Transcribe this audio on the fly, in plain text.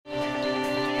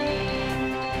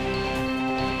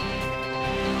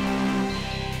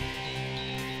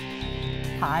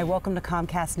Hi, welcome to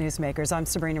Comcast Newsmakers. I'm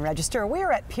Sabrina Register. We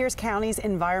are at Pierce County's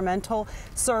Environmental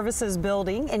Services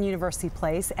Building in University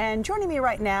Place, and joining me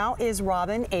right now is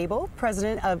Robin Abel,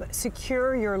 president of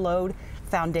Secure Your Load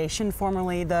Foundation,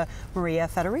 formerly the Maria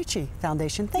Federici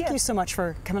Foundation. Thank you so much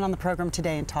for coming on the program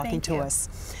today and talking to us.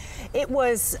 It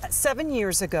was 7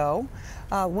 years ago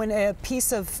when a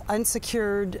piece of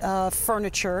unsecured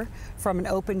furniture from an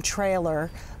open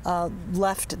trailer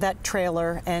left that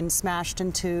trailer and smashed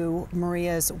into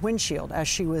Maria's windshield as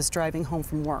she was driving home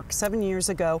from work. 7 years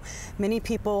ago. Many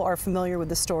people are familiar with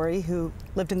the story who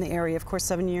lived in the area, of course,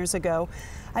 7 years ago.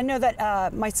 I know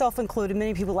that myself included,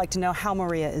 many people like to know how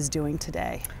Maria is doing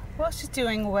today. Well, she's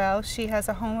doing well. She has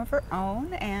a home of her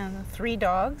own and 3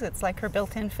 dogs. It's like her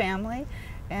built-in family.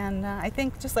 And I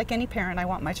think, just like any parent, I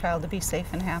want my child to be safe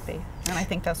and happy. And I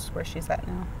think that's where she's at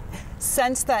now.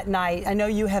 Since that night, I know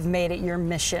you have made it your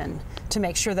mission to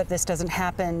make sure that this doesn't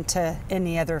happen to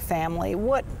any other family.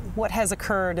 What has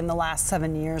occurred in the last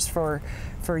 7 years for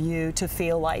you to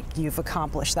feel like you've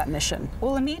accomplished that mission?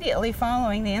 Well, immediately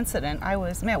following the incident, I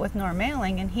was met with Norm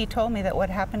Mailing, and he told me that what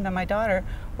happened to my daughter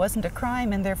wasn't a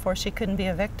crime, and therefore she couldn't be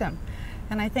a victim.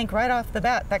 And I think right off the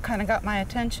bat, that kind of got my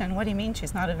attention. What do you mean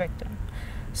she's not a victim?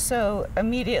 So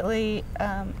immediately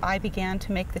I began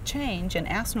to make the change and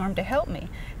asked Norm to help me.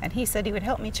 And he said he would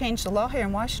help me change the law here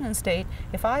in Washington State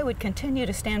if I would continue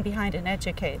to stand behind and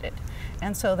educate it.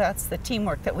 And so that's the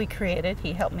teamwork that we created.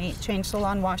 He helped me change the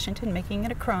law in Washington, making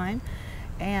it a crime.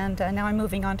 And now I'm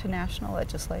moving on to national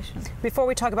legislation. Before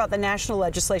we talk about the national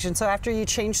legislation, so after you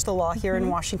changed the law here in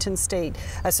Washington State,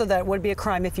 so that it would be a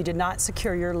crime if you did not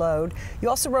secure your load, you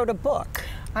also wrote a book.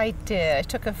 I did. I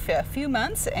took a few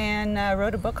months and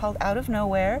wrote a book called Out of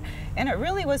Nowhere. And it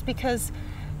really was because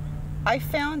I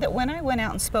found that when I went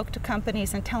out and spoke to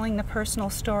companies and telling the personal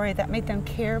story, that made them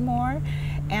care more.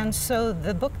 And so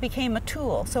the book became a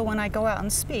tool. So when I go out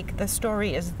and speak, the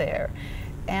story is there.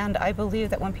 And I believe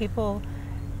that when people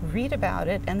read about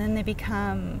it and then they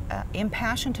become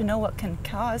impassioned to know what can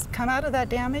come out of that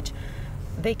damage,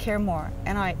 they care more.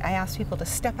 And I ask people to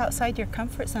step outside your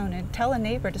comfort zone and tell a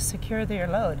neighbor to secure their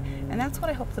load. And that's what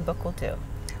I hope the book will do.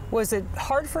 Was it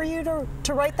hard for you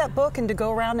to write that book and to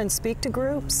go around and speak to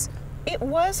groups? It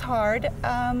was hard,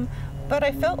 but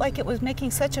I felt like it was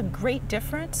making such a great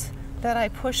difference that I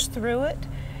pushed through it,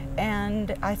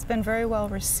 and it's been very well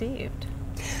received.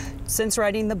 Since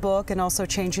writing the book and also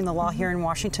changing the law here in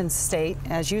Washington State,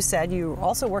 as you said, you're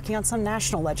also working on some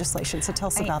national legislation, so tell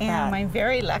us about that. I'm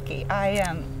very lucky.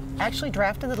 I actually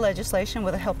drafted the legislation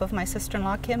with the help of my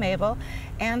sister-in-law, Kim Abel,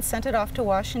 and sent it off to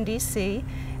Washington, D.C.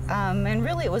 And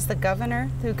really it was the governor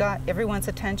who got everyone's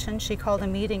attention. She called a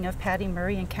meeting of Patty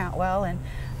Murray and Cantwell and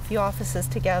a few offices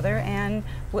together, and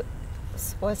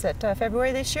was it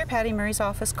February this year, Patty Murray's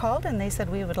office called and they said,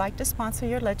 we would like to sponsor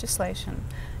your legislation.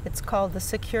 It's called the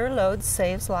Secure Load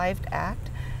Saves Lives Act,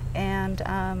 and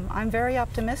I'm very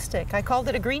optimistic. I called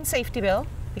it a green safety bill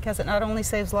because it not only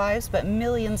saves lives but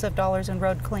millions of dollars in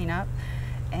road cleanup,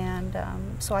 and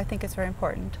so I think it's very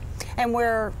important. And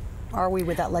where are we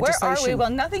with that legislation? Where are we? Well,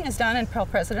 nothing is done until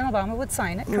President Obama would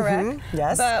sign it, correct?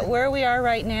 Yes. But where we are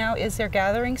right now is they're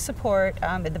gathering support.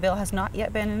 The bill has not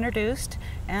yet been introduced,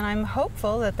 and I'm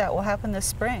hopeful that that will happen this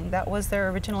spring. That was their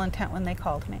original intent when they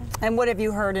called me. And what have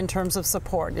you heard in terms of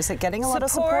support? Is it getting a lot of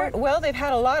support? Well, they've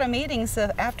had a lot of meetings.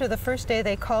 After the first day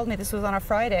they called me, this was on a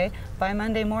Friday, by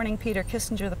Monday morning, Peter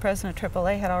Kissinger, the president of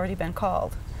AAA, had already been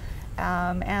called.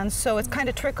 And so it's kind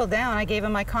of trickled down. I gave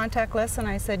him my contact list and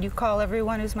I said, you call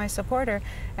everyone who's my supporter,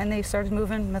 and they started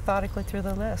moving methodically through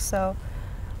the list. So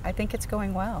I think it's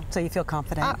going well. So you feel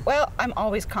confident? Well, I'm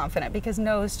always confident because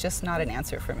no is just not an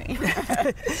answer for me.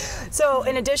 So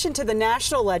in addition to the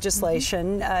national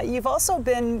legislation, you've also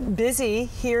been busy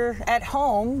here at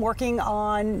home working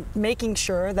on making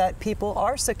sure that people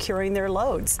are securing their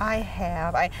loads. I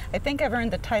have. I think I've earned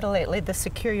the title lately, the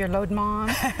Secure Your Load Mom.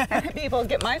 And people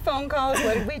get my phone calls,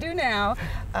 what did we do now?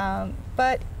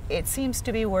 But it seems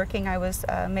to be working. I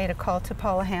made a call to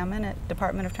Paula Hammond at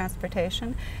Department of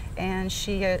Transportation, and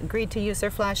she agreed to use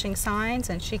their flashing signs,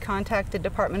 and she contacted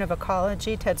Department of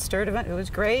Ecology, Ted Sturdivant, who was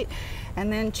great,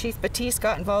 and then Chief Batiste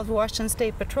got involved with Washington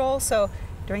State Patrol. So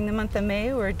during the month of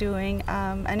May, we're doing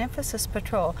an emphasis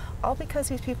patrol, all because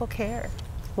these people care.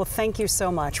 Well, thank you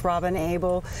so much. Robin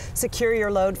Abel, Secure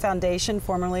Your Load Foundation,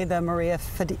 formerly the Maria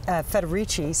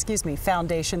Federici,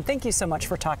 Foundation. Thank you so much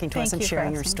for talking to us and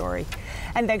sharing your story.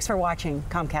 And thanks for watching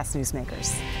Comcast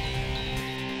Newsmakers.